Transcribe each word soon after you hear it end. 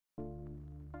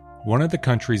One of the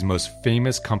country's most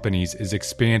famous companies is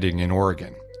expanding in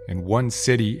Oregon, and one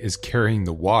city is carrying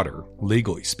the water,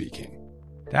 legally speaking.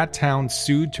 That town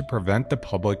sued to prevent the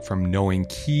public from knowing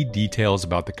key details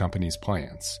about the company's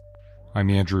plans.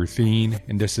 I'm Andrew Theen,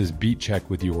 and this is Beat Check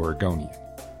with You Oregonian.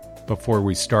 Before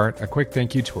we start, a quick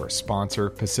thank you to our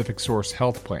sponsor, Pacific Source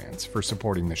Health Plans, for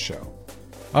supporting the show.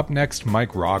 Up next,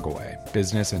 Mike Rogoway,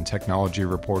 business and technology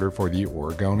reporter for the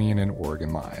Oregonian and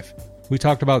Oregon Live. We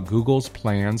talked about Google's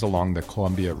plans along the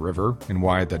Columbia River and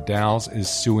why the Dalles is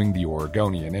suing the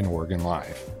Oregonian and Oregon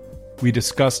Live. We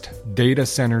discussed data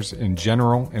centers in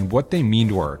general and what they mean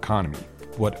to our economy,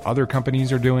 what other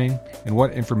companies are doing, and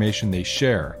what information they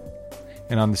share.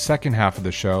 And on the second half of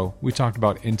the show, we talked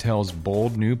about Intel's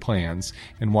bold new plans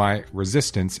and why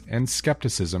resistance and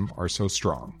skepticism are so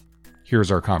strong.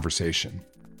 Here's our conversation.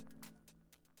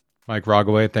 Mike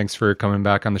Rogoway, thanks for coming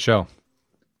back on the show.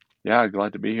 Yeah,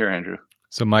 glad to be here, Andrew.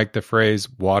 So, Mike, the phrase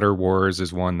water wars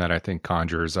is one that I think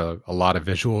conjures a lot of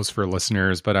visuals for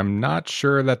listeners, but I'm not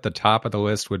sure that the top of the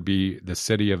list would be the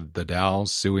city of the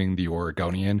Dalles suing the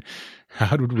Oregonian.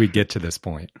 How did we get to this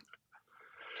point?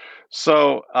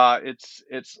 So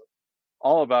it's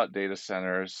all about data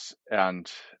centers, and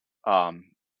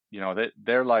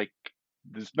they're like,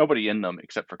 there's nobody in them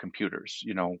except for computers.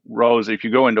 Rows. If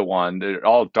you go into one, they're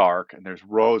all dark, and there's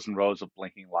rows and rows of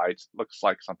blinking lights. It looks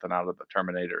like something out of the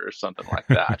Terminator or something like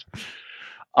that.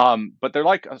 But they're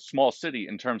like a small city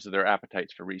in terms of their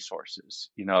appetites for resources.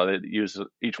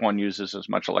 Each one uses as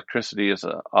much electricity as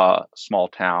a small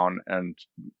town, and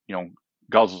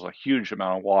guzzles a huge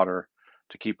amount of water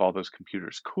to keep all those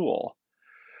computers cool.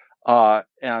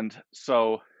 And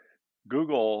so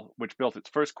Google, which built its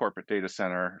first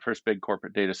big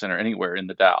corporate data center anywhere in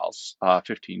the Dalles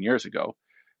 15 years ago,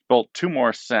 built two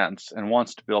more since and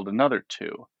wants to build another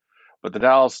two. But the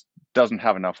Dalles doesn't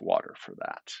have enough water for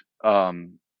that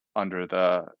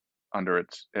under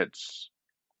its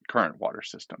current water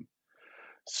system.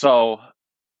 So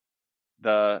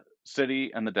the city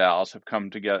and the Dalles have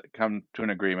come to an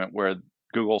agreement where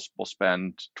Google will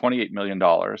spend $28 million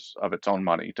of its own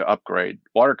money to upgrade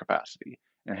water capacity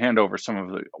and hand over some of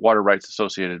the water rights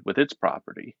associated with its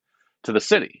property to the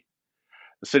city.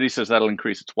 The city says that'll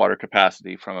increase its water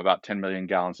capacity from about 10 million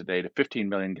gallons a day to 15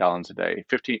 million gallons a day,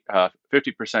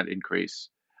 50% increase.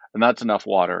 And that's enough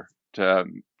water to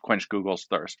quench Google's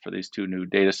thirst for these two new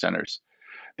data centers.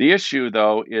 The issue,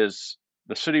 though, is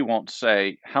the city won't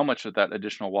say how much of that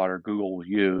additional water Google will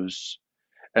use,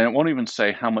 and it won't even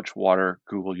say how much water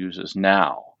Google uses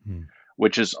now.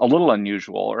 Which is a little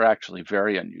unusual, or actually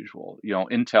very unusual.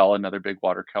 Intel, another big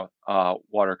water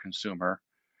consumer,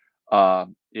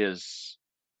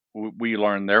 we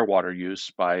learn their water use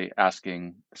by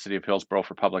asking the city of Hillsboro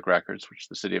for public records, which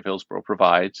the city of Hillsboro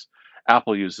provides.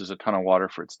 Apple uses a ton of water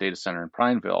for its data center in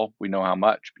Prineville. We know how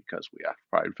much because we asked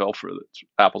Prineville for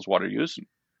Apple's water use, and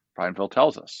Prineville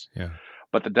tells us. Yeah.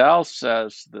 But the Dalles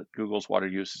says that Google's water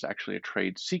use is actually a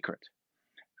trade secret,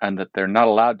 and that they're not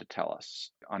allowed to tell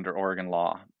us under Oregon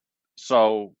law.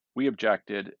 So we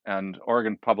objected, and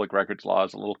Oregon public records law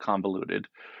is a little convoluted,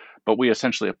 but we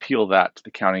essentially appeal that to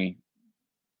the county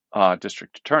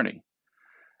district attorney.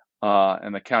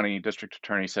 And the county district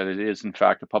attorney said it is, in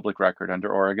fact, a public record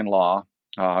under Oregon law,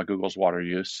 Google's water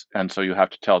use. And so you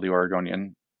have to tell the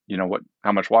Oregonian,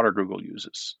 how much water Google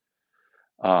uses.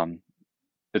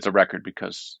 It's a record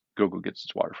because Google gets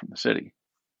its water from the city.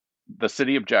 The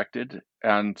city objected,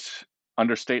 and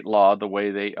under state law, the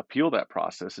way they appeal that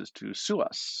process is to sue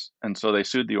us. And so they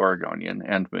sued the Oregonian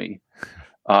and me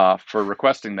for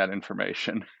requesting that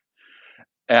information.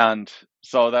 And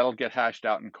so that'll get hashed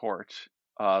out in court.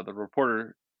 The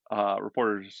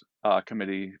Reporters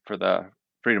Committee for the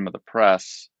Freedom of the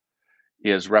Press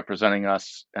is representing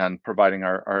us and providing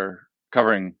our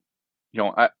covering,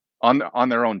 on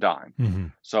their own dime. Mm-hmm.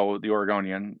 So the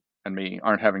Oregonian and me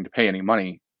aren't having to pay any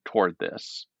money toward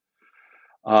this.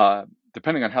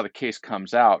 Depending on how the case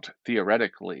comes out,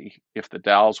 theoretically, if the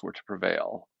Dalles were to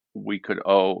prevail, we could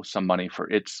owe some money for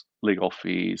its legal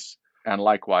fees. And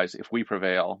likewise, if we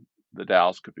prevail, the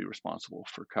Dalles could be responsible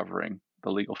for covering the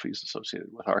legal fees associated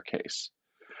with our case.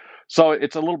 So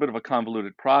it's a little bit of a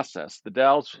convoluted process. The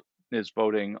Dalles is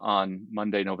voting on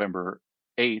Monday, November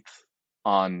 8th,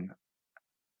 on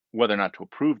whether or not to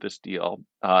approve this deal.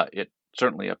 It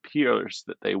certainly appears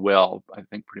that they will. I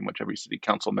think pretty much every city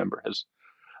council member has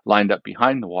lined up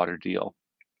behind the water deal.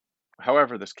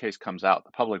 However this case comes out,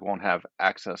 the public won't have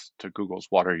access to Google's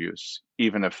water use,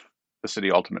 even if the city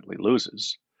ultimately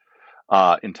loses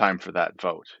in time for that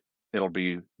vote. It'll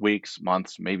be weeks,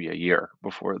 months, maybe a year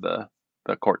before the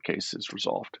court case is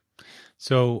resolved.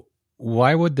 So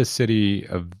Why would the city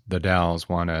of the Dalles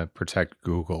want to protect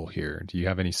Google here? Do you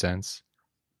have any sense?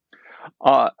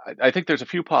 I think there's a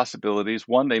few possibilities.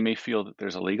 One, they may feel that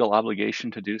there's a legal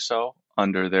obligation to do so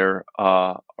under their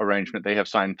arrangement. They have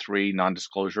signed 3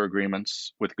 non-disclosure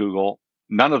agreements with Google.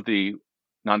 None of the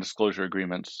non-disclosure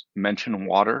agreements mention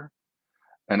water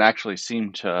and actually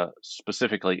seem to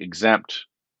specifically exempt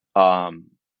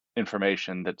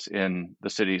information that's in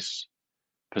the city's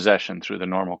possession through the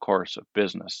normal course of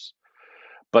business.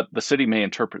 But the city may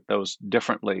interpret those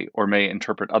differently or may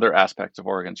interpret other aspects of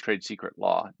Oregon's trade secret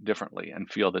law differently and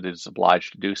feel that it is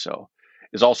obliged to do so.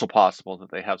 It's also possible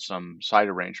that they have some side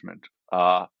arrangement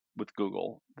with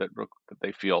Google that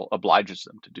they feel obliges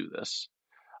them to do this.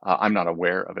 I'm not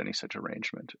aware of any such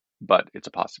arrangement, but it's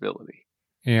a possibility.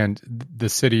 And the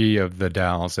city of the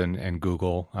Dalles and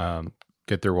Google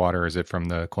get their water, is it from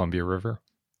the Columbia River?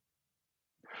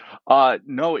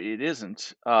 No, it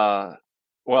isn't.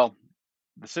 Well,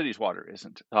 the city's water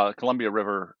isn't. Columbia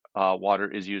River water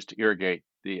is used to irrigate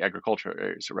the agricultural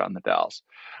areas around the Dalles,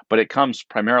 but it comes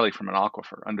primarily from an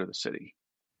aquifer under the city.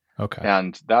 Okay.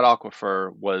 And that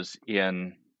aquifer was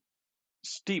in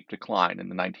steep decline in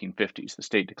the 1950s. The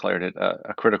state declared it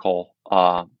a critical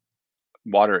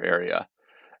water area.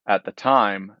 At the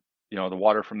time, the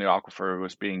water from the aquifer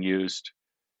was being used.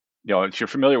 If you're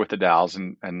familiar with the Dalles,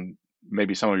 and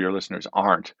maybe some of your listeners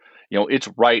aren't, it's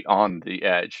right on the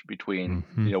edge between,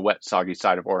 wet, soggy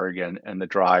side of Oregon and the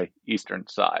dry eastern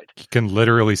side. You can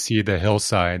literally see the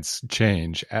hillsides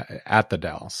change at the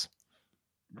Dalles.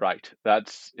 Right.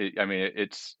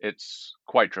 It's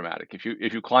quite dramatic.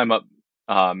 If you climb up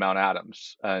Mount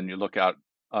Adams and you look out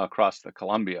across the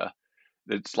Columbia,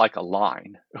 it's like a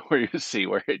line where you see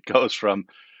where it goes from,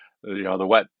 the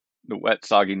wet,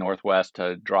 soggy northwest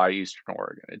to dry eastern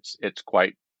Oregon. It's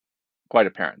quite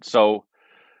apparent. So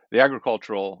the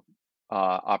agricultural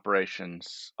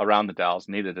operations around the Dalles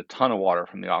needed a ton of water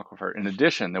from the aquifer. In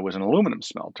addition, there was an aluminum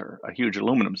smelter, a huge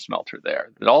aluminum smelter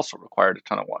there that also required a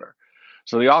ton of water.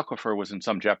 So the aquifer was in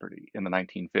some jeopardy in the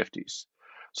 1950s.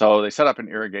 So they set up an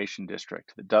irrigation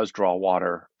district that does draw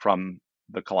water from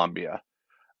the Columbia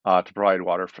to provide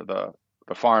water for the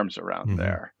farms around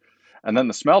there. And then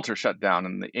the smelter shut down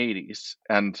in the 80s.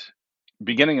 And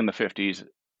beginning in the 50s,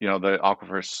 the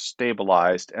aquifer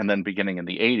stabilized, and then beginning in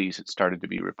the 80s, it started to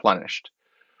be replenished.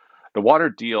 The water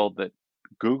deal that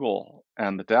Google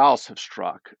and the Dalles have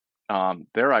struck,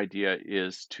 their idea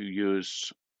is to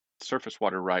use surface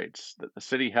water rights that the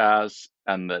city has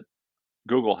and that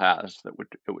Google has that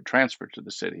it would transfer to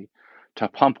the city to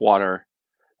pump water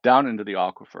down into the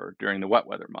aquifer during the wet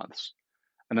weather months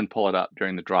and then pull it up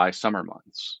during the dry summer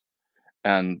months.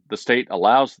 And the state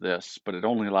allows this, but it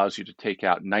only allows you to take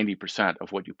out 90%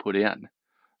 of what you put in.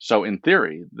 So in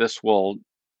theory, this will,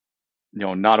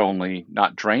 not only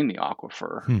not drain the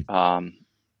aquifer,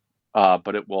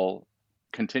 but it will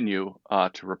continue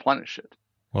to replenish it.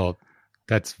 Well,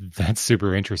 that's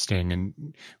super interesting.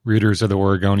 And readers of the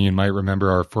Oregonian might remember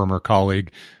our former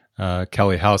colleague,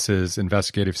 Kelly House's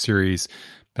investigative series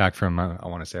back from, I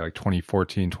want to say like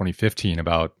 2014, 2015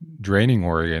 about draining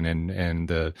Oregon and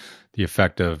the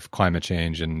effect of climate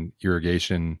change and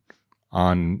irrigation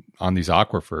on these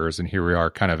aquifers. And here we are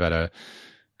kind of at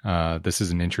this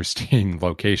is an interesting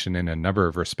location in a number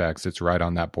of respects. It's right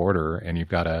on that border, and you've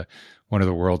got one of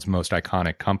the world's most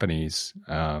iconic companies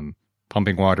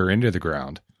pumping water into the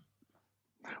ground.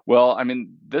 Well,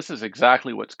 this is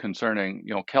exactly what's concerning.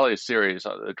 Kelly's series,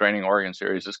 the Draining Oregon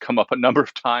series, has come up a number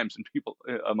of times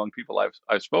among people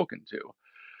I've spoken to.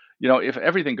 If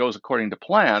everything goes according to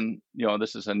plan,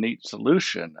 this is a neat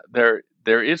solution.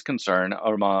 There is concern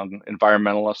among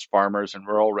environmentalists, farmers, and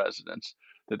rural residents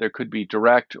that there could be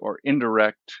direct or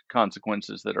indirect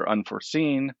consequences that are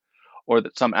unforeseen, or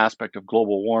that some aspect of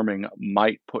global warming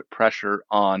might put pressure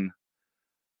on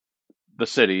the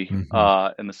city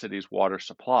and the city's water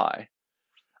supply.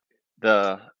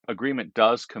 The agreement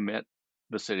does commit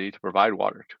the city to provide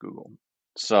water to Google.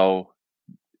 So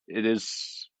it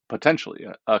is potentially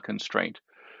a constraint.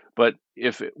 But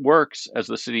if it works as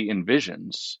the city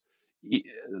envisions,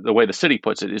 the way the city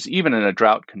puts it is even in a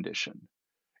drought condition,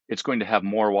 it's going to have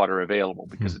more water available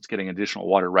because it's getting additional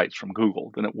water rights from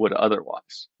Google than it would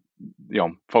otherwise.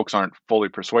 Folks aren't fully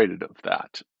persuaded of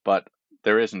that, but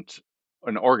there isn't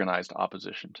an organized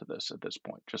opposition to this at this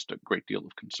point, just a great deal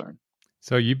of concern.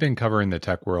 So you've been covering the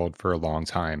tech world for a long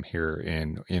time here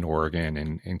in Oregon,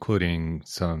 and including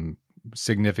some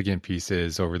significant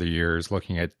pieces over the years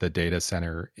looking at the data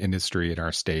center industry in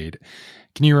our state.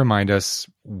 Can you remind us,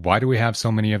 why do we have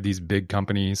so many of these big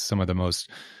companies, some of the most,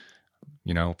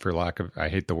 for lack of, I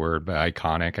hate the word, but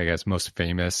iconic, I guess, most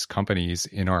famous companies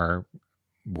in our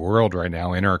world right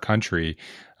now in our country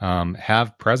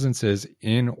have presences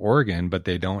in Oregon, but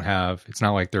they don't have, it's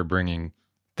not like they're bringing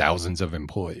thousands of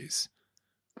employees.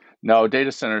 No,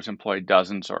 data centers employ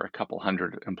dozens or a couple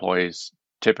hundred employees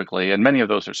typically, and many of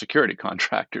those are security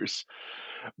contractors.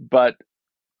 But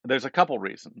there's a couple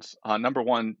reasons. Number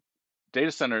one,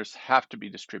 data centers have to be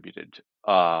distributed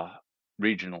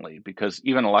regionally because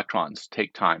even electrons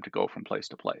take time to go from place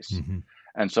to place. Mm-hmm.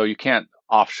 And so you can't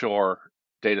offshore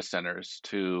data centers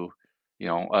to,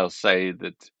 I'll say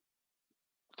that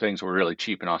things were really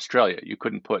cheap in Australia. You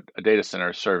couldn't put a data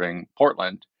center serving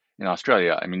Portland in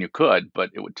Australia. I mean, you could, but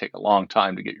it would take a long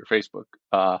time to get your Facebook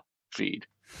feed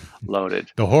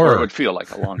loaded, The or it horror. would feel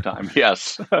like a long time.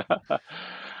 Yes.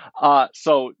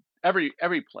 So every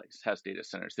place has data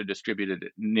centers. They're distributed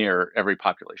near every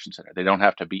population center. They don't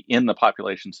have to be in the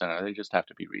population center. They just have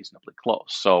to be reasonably close.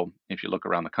 So if you look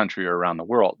around the country or around the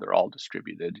world, they're all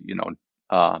distributed,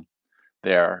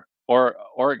 there. Or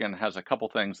Oregon has a couple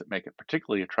things that make it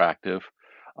particularly attractive,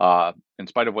 in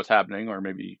spite of what's happening, or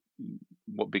maybe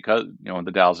because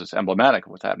the Dalles is emblematic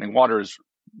of what's happening. Water is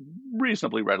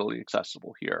reasonably readily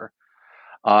accessible here,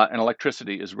 and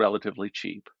electricity is relatively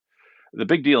cheap. The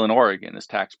big deal in Oregon is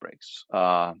tax breaks,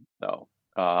 though.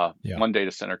 Yeah. One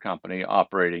data center company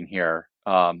operating here,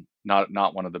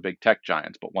 not one of the big tech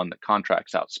giants, but one that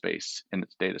contracts out space in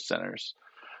its data centers,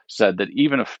 said that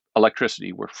even if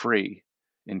electricity were free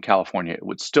in California, it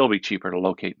would still be cheaper to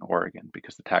locate in Oregon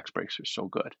because the tax breaks are so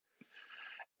good.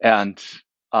 And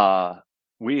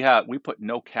we put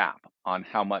no cap on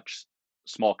how much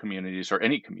small communities or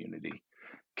any community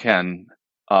can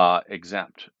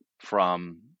exempt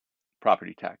from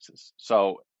property taxes.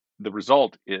 So the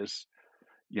result is,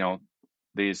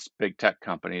 these big tech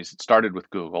companies, it started with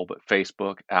Google, but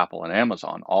Facebook, Apple, and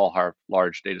Amazon all have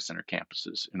large data center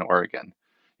campuses in Oregon.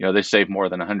 They save more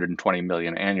than 120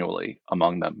 million annually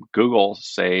among them. Google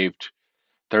saved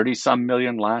 30 some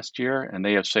million last year, and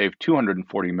they have saved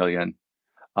 240 million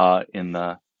in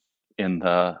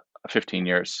the 15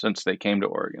 years since they came to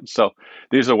Oregon. So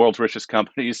these are the world's richest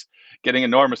companies getting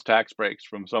enormous tax breaks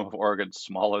from some of Oregon's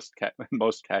smallest,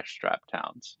 most cash-strapped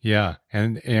towns. Yeah,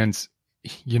 and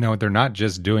they're not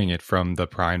just doing it from the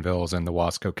Prinevilles and the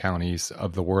Wasco counties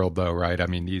of the world, though, right? I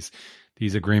mean,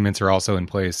 these agreements are also in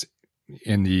place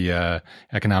in the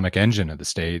economic engine of the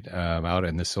state, out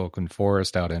in the Silicon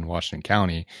Forest, out in Washington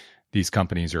County. These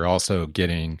companies are also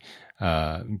getting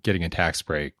a tax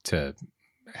break to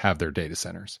have their data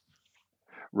centers.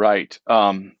 Right.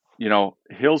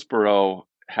 Hillsborough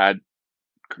had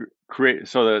created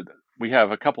so that we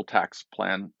have a couple tax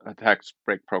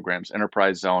break programs,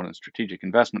 Enterprise Zone and Strategic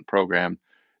Investment Program.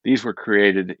 These were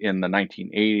created in the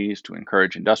 1980s to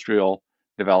encourage industrial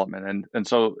development. And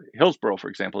so Hillsborough, for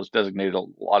example, has designated a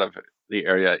lot of the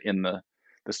area in the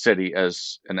city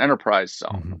as an enterprise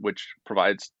zone, Mm-hmm. which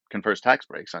confers tax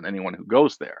breaks on anyone who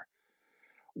goes there.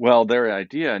 Well, their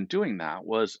idea in doing that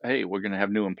was, hey, we're going to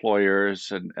have new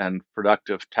employers and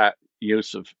productive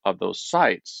use of those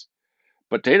sites.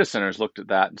 But data centers looked at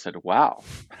that and said, wow,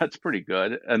 that's pretty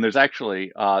good. And there's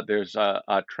actually there's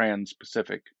a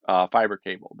trans-Pacific fiber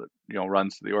cable that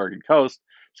runs to the Oregon coast.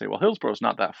 Say, well, Hillsborough's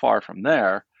not that far from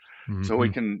there, Mm-hmm. so we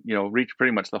can reach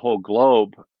pretty much the whole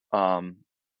globe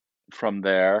from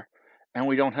there, and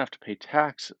we don't have to pay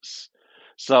taxes.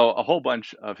 So a whole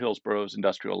bunch of Hillsborough's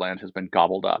industrial land has been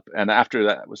gobbled up. And after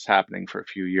that was happening for a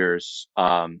few years,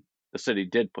 the city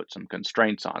did put some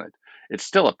constraints on it. It's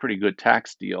still a pretty good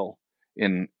tax deal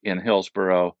in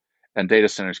Hillsborough, and data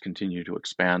centers continue to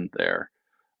expand there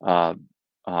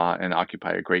and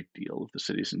occupy a great deal of the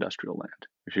city's industrial land.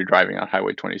 If you're driving on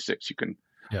Highway 26, you can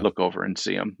look over and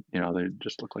see them. They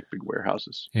just look like big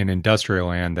warehouses. In industrial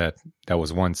land that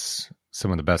was once some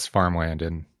of the best farmland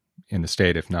in the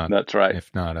state, if not, that's right,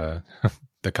 if not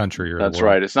the country or that's the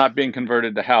world. Right. It's not being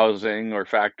converted to housing or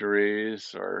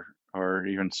factories or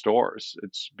even stores.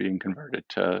 It's being converted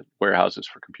to warehouses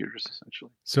for computers,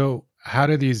 essentially. So how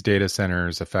do these data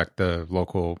centers affect the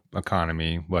local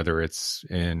economy, whether it's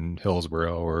in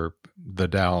Hillsborough or the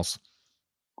Dalles?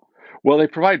 Well, they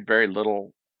provide very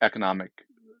little economic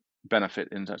benefit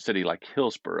in a city like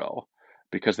Hillsborough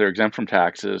because they're exempt from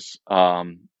taxes,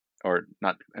 or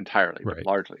not entirely, right, but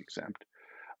largely exempt.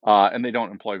 And they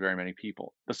don't employ very many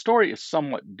people. The story is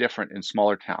somewhat different in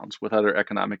smaller towns without other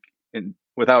economic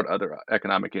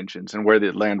engines, and where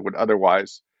the land would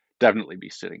otherwise definitely be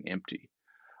sitting empty.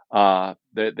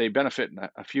 They benefit in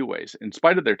a few ways. In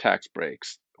spite of their tax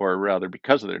breaks, or rather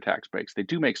because of their tax breaks, they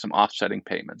do make some offsetting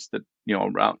payments that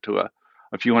amount to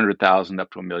a few $100,000 up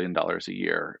to $1 million a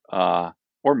year,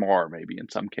 or more maybe in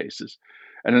some cases.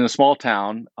 And in a small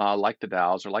town like the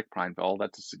Dalles or like Prineville,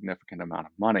 that's a significant amount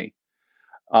of money.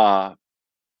 Uh,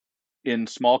 in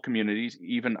small communities,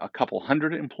 even a couple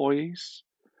hundred employees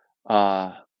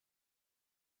uh,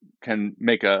 can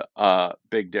make a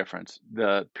big difference.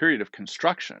 The period of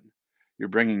construction, you're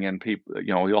bringing in people,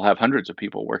 you'll have hundreds of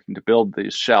people working to build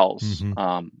these shells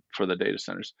Hmm. for the data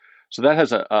centers. So that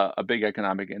has a big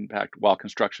economic impact while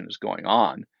construction is going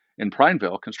on. In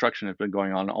Prineville, construction has been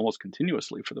going on almost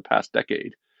continuously for the past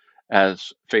decade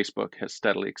as Facebook has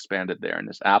steadily expanded there, and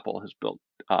as Apple has built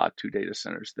 2 data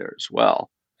centers there as well.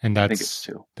 And I think it's that's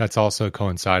two. that's also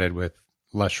coincided with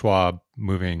Les Schwab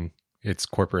moving its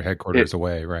corporate headquarters It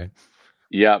away, right?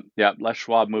 Yeah, yeah. Les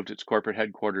Schwab moved its corporate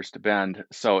headquarters to Bend,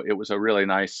 so it was a really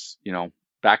nice,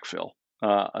 backfill,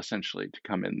 essentially, to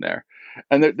come in there.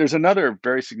 And there's another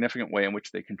very significant way in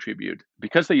which they contribute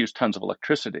because they use tons of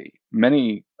electricity.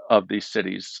 Many of these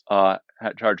cities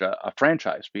charge a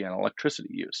franchise fee on electricity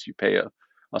use. You pay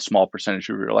a small percentage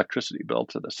of your electricity bill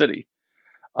to the city.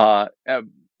 Uh, uh,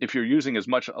 if you're using as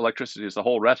much electricity as the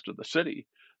whole rest of the city,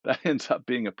 that ends up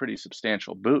being a pretty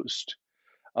substantial boost.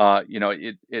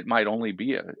 It might only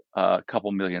be a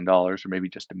couple $1 million or maybe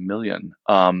just $1 million.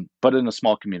 But in a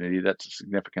small community, that's a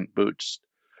significant boost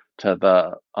to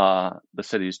the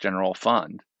city's general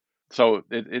fund. So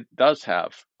it does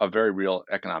have a very real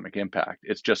economic impact.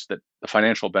 It's just that the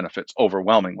financial benefits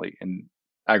overwhelmingly in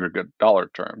aggregate dollar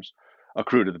terms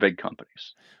accrue to the big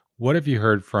companies. What have you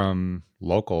heard from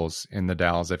locals in the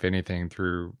Dalles, if anything,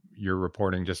 through your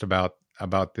reporting, just about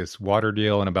this water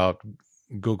deal and about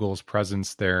Google's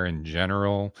presence there in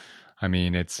general? I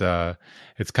mean, it's kind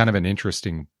of an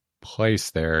interesting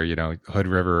place there. You know, Hood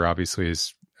River obviously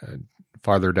is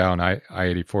farther down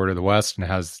I-84 to the west and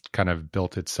has kind of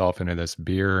built itself into this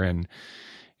beer and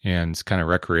kind of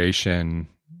recreation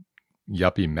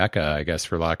yuppie mecca, I guess,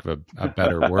 for lack of a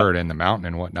better word, in the mountain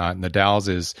and whatnot. And the Dalles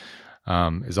is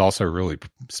also a really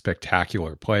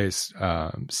spectacular place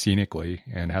scenically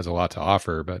and has a lot to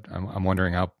offer. But I'm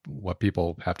wondering what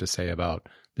people have to say about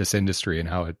this industry and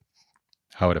how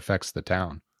it affects the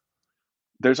town.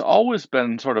 There's always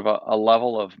been sort of a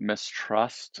level of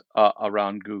mistrust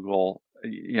around Google.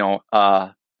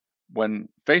 When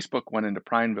Facebook went into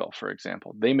Prineville, for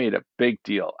example, they made a big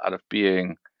deal out of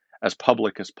being as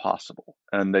public as possible.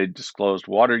 And they disclosed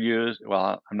water use.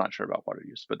 Well, I'm not sure about water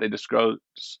use, but they disclosed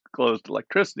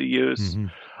electricity use. Hmm.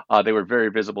 They were very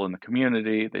visible in the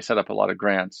community. They set up a lot of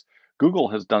grants. Google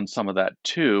has done some of that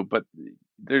too, but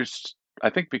I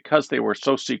think because they were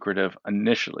so secretive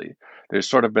initially, there's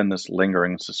sort of been this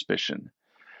lingering suspicion.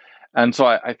 And so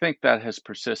I think that has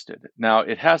persisted. Now,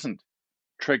 it hasn't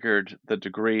triggered the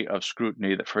degree of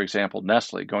scrutiny that, for example,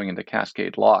 Nestle going into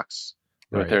Cascade Locks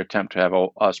with Right. their attempt to have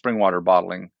a spring water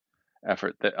bottling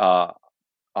effort that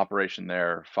operation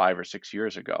there 5 or 6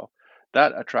 years ago.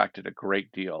 That attracted a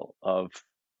great deal of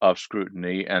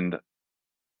scrutiny and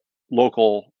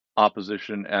local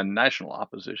opposition and national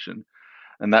opposition,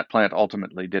 and that plant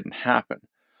ultimately didn't happen.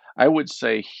 I would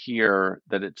say here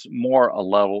that it's more a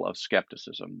level of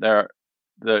skepticism. There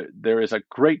is a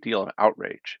great deal of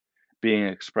outrage being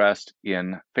expressed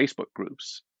in Facebook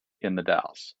groups in the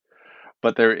Dalles,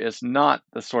 but there is not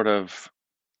the sort of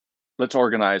let's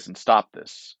organize and stop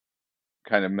this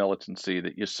kind of militancy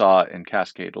that you saw in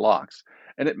Cascade Locks.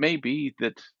 And it may be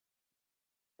that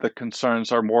the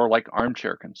concerns are more like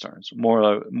armchair concerns,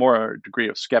 more a degree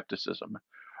of skepticism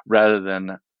rather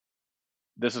than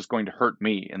this is going to hurt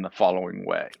me in the following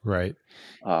way. Right.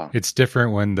 Uh, It's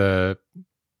different when the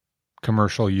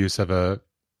commercial use of a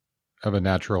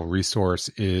natural resource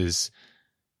is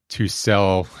to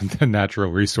sell the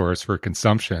natural resource for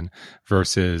consumption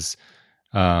versus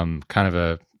kind of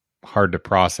a hard to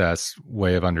process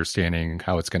way of understanding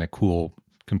how it's going to cool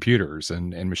computers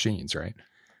and machines, right?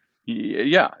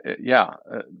 yeah, yeah.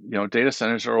 Data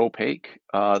centers are opaque.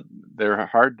 They're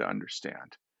hard to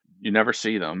understand. You never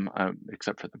see them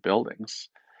except for the buildings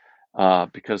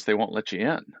because they won't let you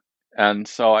in. And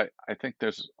so I think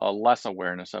there's a less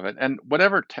awareness of it. And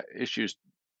whatever issues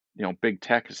big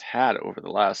tech has had over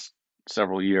the last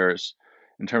several years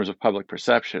in terms of public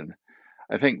perception,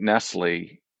 I think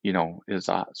Nestle, is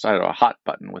a sort of a hot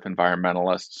button with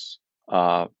environmentalists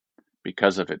uh,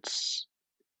 because of its,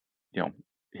 you know,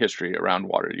 history around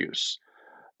water use.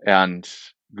 And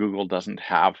Google doesn't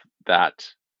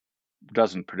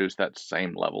produce that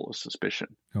same level of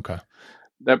suspicion. Okay.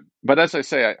 But as I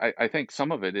say, I think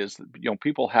some of it is that,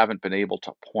 people haven't been able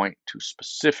to point to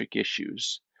specific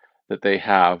issues that they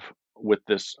have with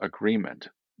this agreement.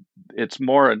 It's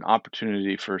more an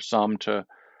opportunity for some to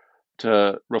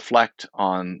to reflect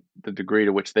on the degree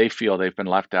to which they feel they've been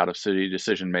left out of city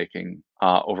decision making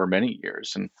over many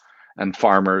years. And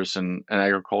farmers and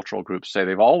agricultural groups say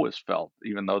they've always felt,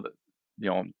 even though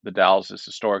the Dalles is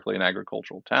historically an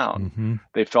agricultural town, Mm-hmm.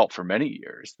 they felt for many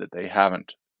years that they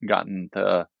haven't gotten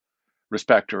the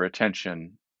respect or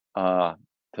attention to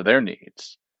their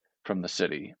needs from the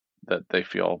city that they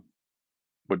feel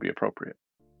would be appropriate.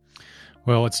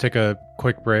 Well, let's take a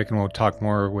quick break and we'll talk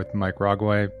more with Mike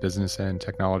Rogoway, business and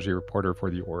technology reporter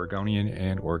for the Oregonian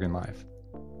and Oregon Live.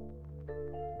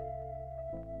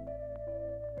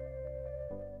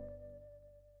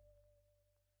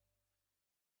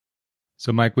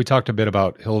 So, Mike, we talked a bit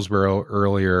about Hillsboro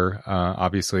earlier.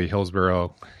 Obviously,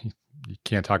 Hillsboro, you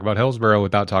can't talk about Hillsboro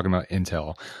without talking about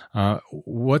Intel.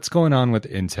 What's going on with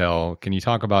Intel? Can you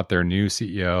talk about their new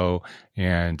CEO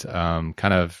and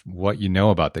kind of what you know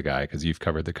about the guy? Because you've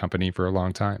covered the company for a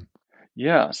long time.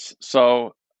 Yes.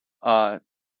 So to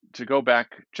go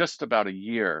back just about a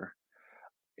year,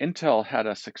 Intel had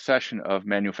a succession of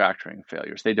manufacturing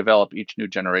failures. They develop each new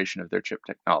generation of their chip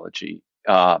technology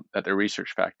at their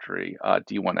research factory,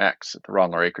 D1X, at the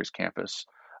Ron Acres campus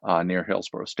near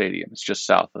Hillsboro Stadium. It's just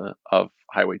south of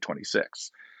Highway 26.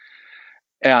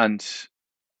 And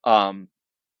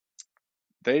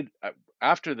they,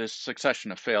 after this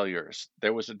succession of failures,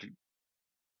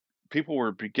 people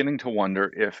were beginning to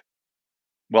wonder if,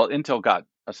 well, Intel got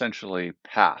essentially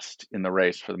passed in the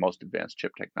race for the most advanced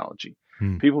chip technology.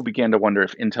 People began to wonder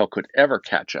if Intel could ever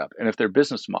catch up and if their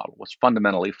business model was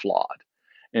fundamentally flawed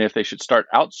and if they should start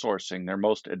outsourcing their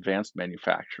most advanced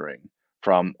manufacturing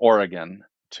from Oregon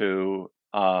to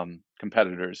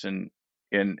competitors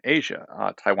in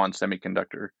Asia, Taiwan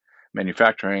Semiconductor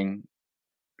Manufacturing,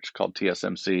 which is called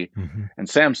TSMC, and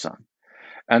Samsung.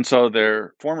 And so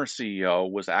their former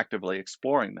CEO was actively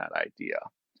exploring that idea.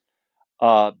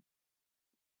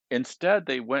 Instead,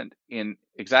 they went in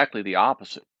exactly the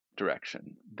opposite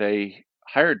direction. They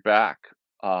hired back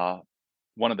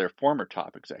one of their former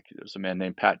top executives, a man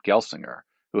named Pat Gelsinger,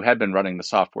 who had been running the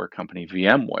software company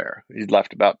VMware. He'd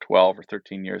left about 12 or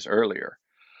 13 years earlier.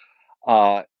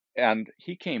 And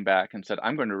he came back and said,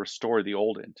 I'm going to restore the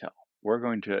old Intel. We're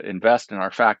going to invest in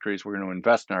our factories. We're going to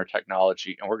invest in our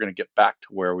technology, and we're going to get back to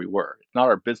where we were. It's not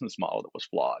our business model that was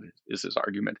flawed, is his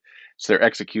argument. It's their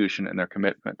execution and their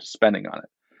commitment to spending on it.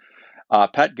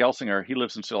 Pat Gelsinger, he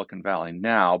lives in Silicon Valley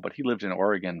now, but he lived in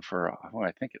Oregon for,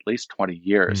 I think, at least 20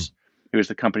 years. He was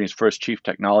the company's first chief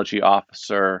technology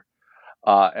officer,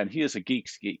 and he is a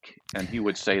geek's geek, and he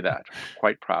would say that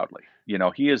quite proudly. You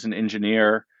know, he is an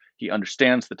engineer. He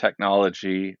understands the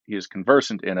technology. He is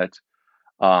conversant in it.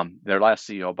 Their last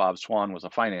CEO, Bob Swan, was a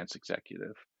finance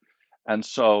executive. And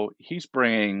so he's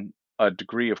bringing a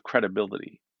degree of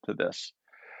credibility to this.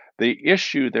 The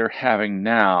issue they're having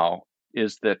now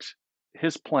is that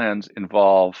his plans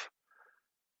involve,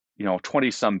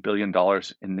 20-some billion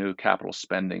dollars in new capital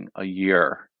spending a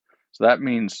year. So that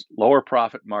means lower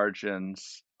profit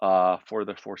margins for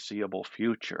the foreseeable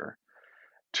future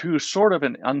to sort of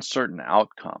an uncertain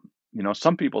outcome.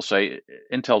 Some people say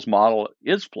Intel's model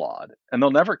is flawed and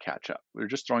they'll never catch up. We're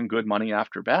just throwing good money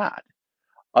after bad.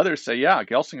 Others say, yeah,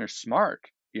 Gelsinger's smart.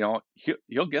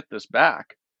 He'll get this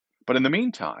back. But in the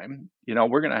meantime,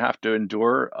 we're going to have to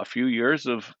endure a few years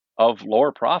of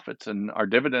lower profits, and our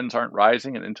dividends aren't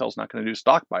rising, and Intel's not going to do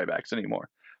stock buybacks anymore.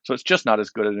 So it's just not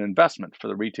as good an investment for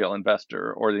the retail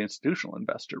investor or the institutional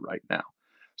investor right now.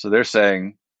 So they're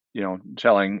saying,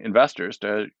 telling investors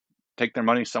to take their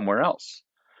money somewhere else.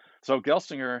 So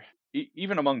Gelsinger,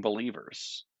 even among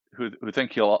believers who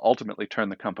think he'll ultimately turn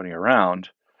the company around,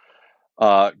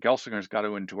 Gelsinger's got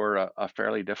to endure a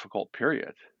fairly difficult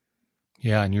period.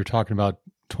 Yeah, and you're talking about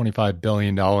 $25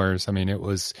 billion. I mean, it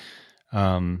was,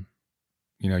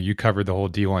 you covered the whole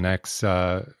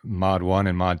D1X Mod 1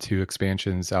 and Mod 2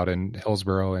 expansions out in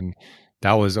Hillsboro, and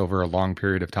that was over a long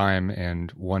period of time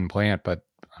and one plant, but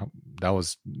that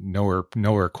was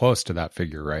nowhere close to that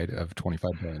figure, right, of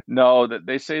 25 billion. No, that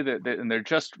they say that, and they're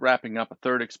just wrapping up a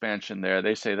third expansion there.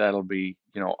 They say that'll be,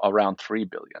 around 3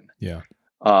 billion. Yeah.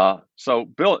 So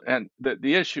Bill, and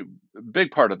the issue, big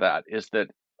part of that is that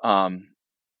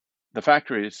the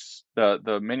factories,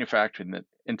 the manufacturing that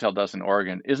Intel does in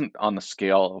Oregon isn't on the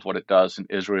scale of what it does in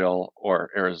Israel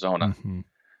or Arizona.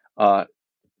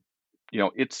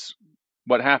 It's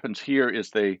what happens here is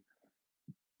they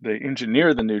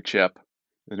engineer the new chip,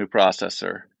 the new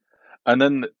processor, and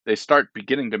then they start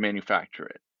beginning to manufacture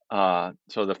it.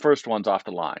 So the first ones off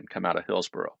the line come out of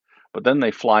Hillsboro, but then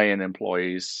they fly in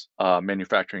employees,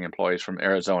 manufacturing employees from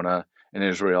Arizona and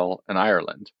Israel and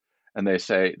Ireland, and they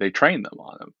train them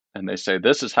on them. And they say,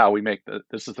 this is how we make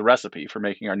this is the recipe for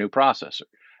making our new processor.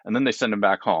 and then they send them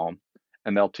back home,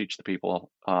 and they'll teach the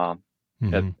people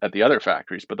Hmm. at the other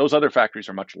factories. But those other factories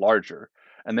are much larger,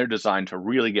 and they're designed to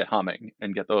really get humming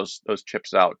and get those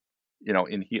chips out,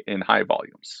 in high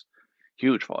volumes,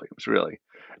 huge volumes, really.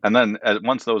 And then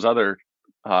once those other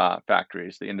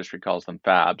factories, the industry calls them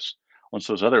fabs, once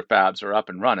those other fabs are up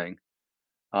and running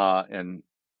and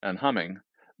humming,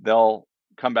 they'll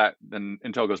come back. Then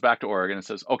Intel goes back to Oregon and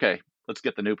says, "Okay, let's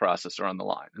get the new processor on the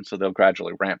line." And so they'll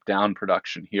gradually ramp down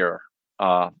production here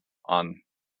on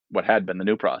what had been the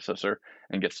new processor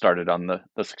and get started on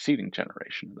the succeeding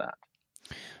generation of that.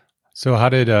 So, how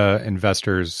did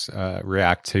investors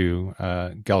react to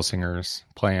Gelsinger's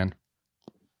plan?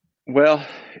 Well,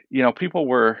 people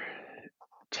were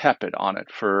tepid on it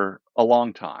for a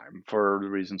long time for the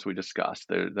reasons we discussed.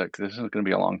 This isn't going to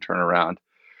be a long turnaround.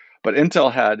 But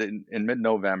Intel had in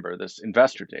mid-November this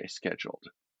investor day scheduled.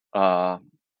 And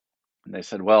they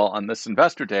said, well, on this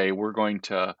investor day, we're going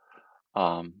to,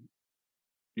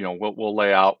 we'll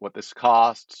lay out what this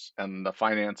costs and the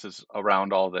finances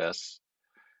around all this.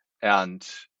 And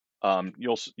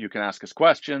you can ask us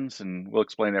questions and we'll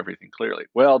explain everything clearly.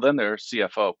 Well, then their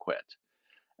CFO quit.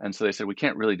 And so they said, we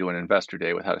can't really do an investor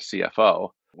day without a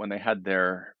CFO. When they had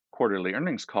their quarterly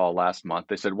earnings call last month,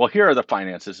 they said, well, here are the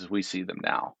finances as we see them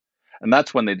now. And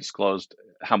that's when they disclosed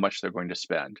how much they're going to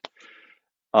spend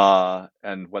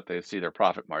and what they see their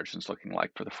profit margins looking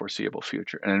like for the foreseeable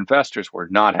future. And investors were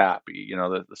not happy.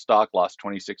 The stock lost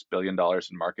 $26 billion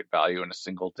in market value in a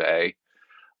single day.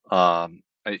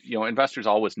 Investors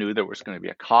always knew there was going to be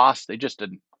a cost. They just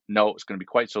didn't know it was going to be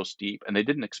quite so steep. And they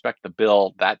didn't expect the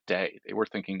bill that day. They were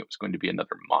thinking it was going to be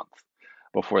another month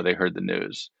before they heard the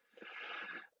news.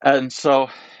 And so,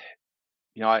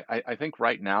 I think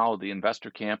right now the investor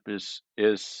camp is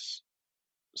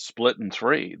split in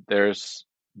three. There's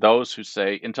those who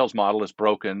say Intel's model is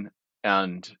broken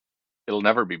and it'll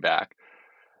never be back.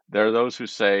 There are those who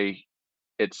say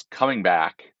it's coming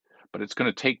back, but it's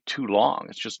going to take too long.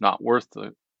 It's just not worth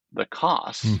the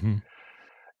cost. Mm-hmm.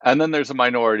 And then there's a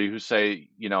minority who say,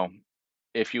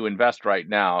 if you invest right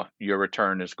now, your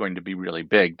return is going to be really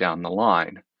big down the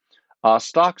line.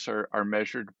 Stocks are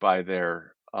measured by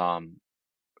their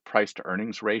price to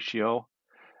earnings ratio.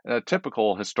 And a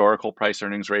typical historical price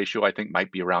earnings ratio, I think,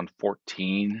 might be around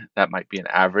 14. That might be an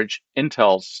average.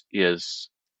 Intel's is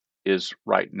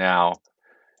right now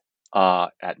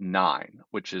at 9,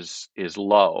 which is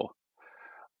low.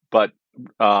 But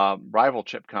rival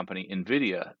chip company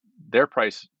NVIDIA, their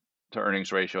price to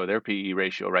earnings ratio, their PE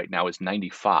ratio right now is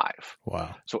 95.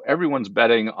 Wow. So everyone's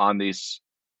betting on these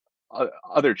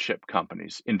other chip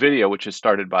companies. NVIDIA, which is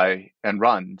started by and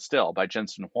run still by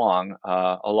Jensen Huang,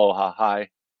 Aloha High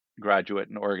graduate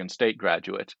and Oregon State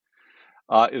graduate,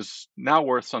 is now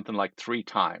worth something like 3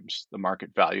 times the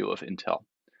market value of Intel.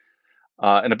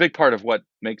 And a big part of what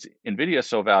makes NVIDIA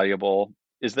so valuable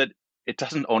is that it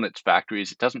doesn't own its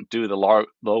factories. It doesn't do the low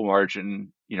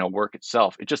margin, work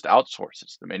itself. It just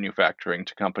outsources the manufacturing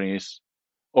to companies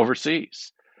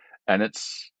overseas. And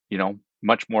it's,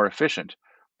 much more efficient,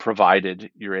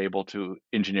 provided you're able to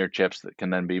engineer chips that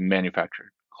can then be manufactured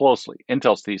closely.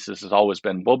 Intel's thesis has always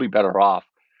been, we'll be better off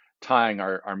tying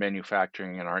our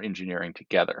manufacturing and our engineering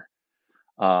together.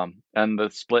 And the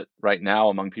split right now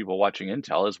among people watching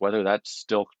Intel is whether that's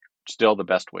still the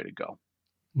best way to go.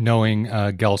 Knowing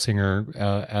Gelsinger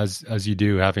as you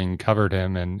do, having covered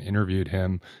him and interviewed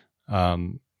him, how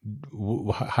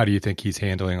do you think he's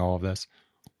handling all of this?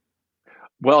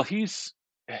 Well,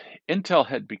 Intel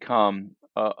had become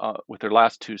with their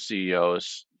last 2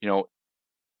 CEOs,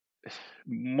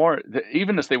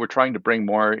 even as they were trying to bring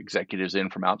more executives in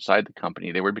from outside the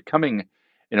company, they were becoming,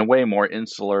 in a way, more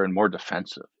insular and more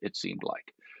defensive, it seemed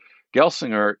like.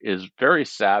 Gelsinger is very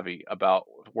savvy about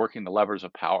working the levers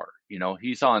of power.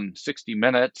 He's on 60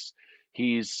 Minutes.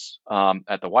 He's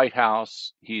at the White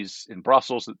House. He's in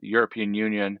Brussels at the European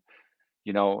Union,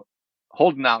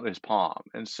 holding out his palm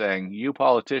and saying, you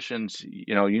politicians,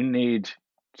 you need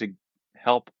to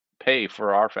help pay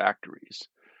for our factories.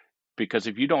 Because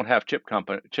if you don't have chip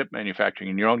manufacturing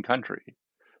in your own country,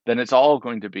 then it's all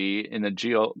going to be in a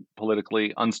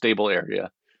geopolitically unstable area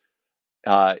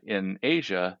in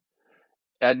Asia,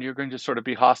 and you're going to sort of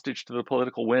be hostage to the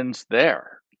political winds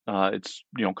there. It's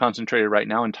concentrated right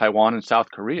now in Taiwan and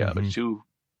South Korea, Mm-hmm.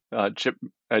 but 2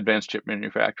 advanced chip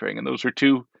manufacturing, and those are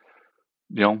 2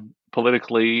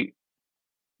 politically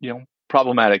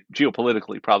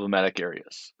geopolitically problematic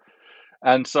areas.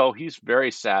 And so he's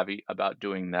very savvy about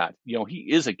doing that. He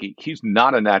is a geek. He's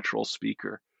not a natural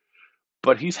speaker,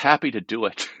 but he's happy to do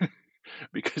it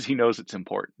because he knows it's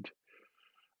important.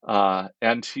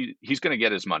 And he's going to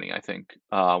get his money, I think,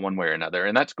 one way or another,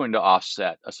 and that's going to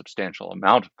offset a substantial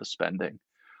amount of the spending.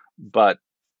 But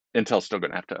Intel's still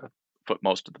going to have to foot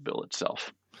most of the bill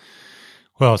itself.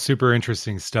 Well, super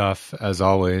interesting stuff as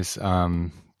always.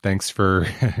 Thanks for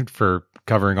for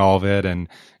covering all of it and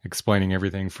explaining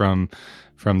everything from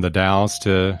the Dalles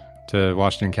to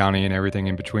Washington County and everything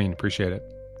in between. Appreciate it.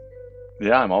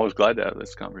 Yeah, I'm always glad to have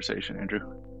this conversation, Andrew.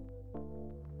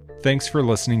 Thanks for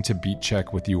listening to Beat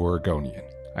Check with the Oregonian.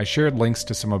 I shared links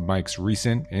to some of Mike's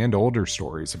recent and older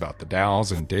stories about the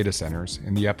Dalles and data centers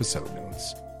in the episode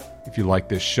notes. If you like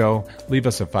this show, leave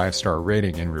us a 5-star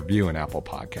rating and review in Apple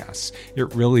Podcasts.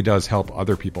 It really does help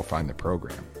other people find the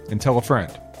program. And tell a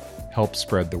friend. Help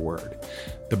spread the word.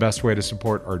 The best way to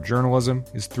support our journalism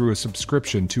is through a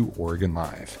subscription to Oregon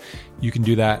Live. You can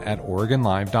do that at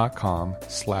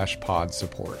OregonLive.com/pod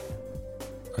support.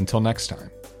 Until next time.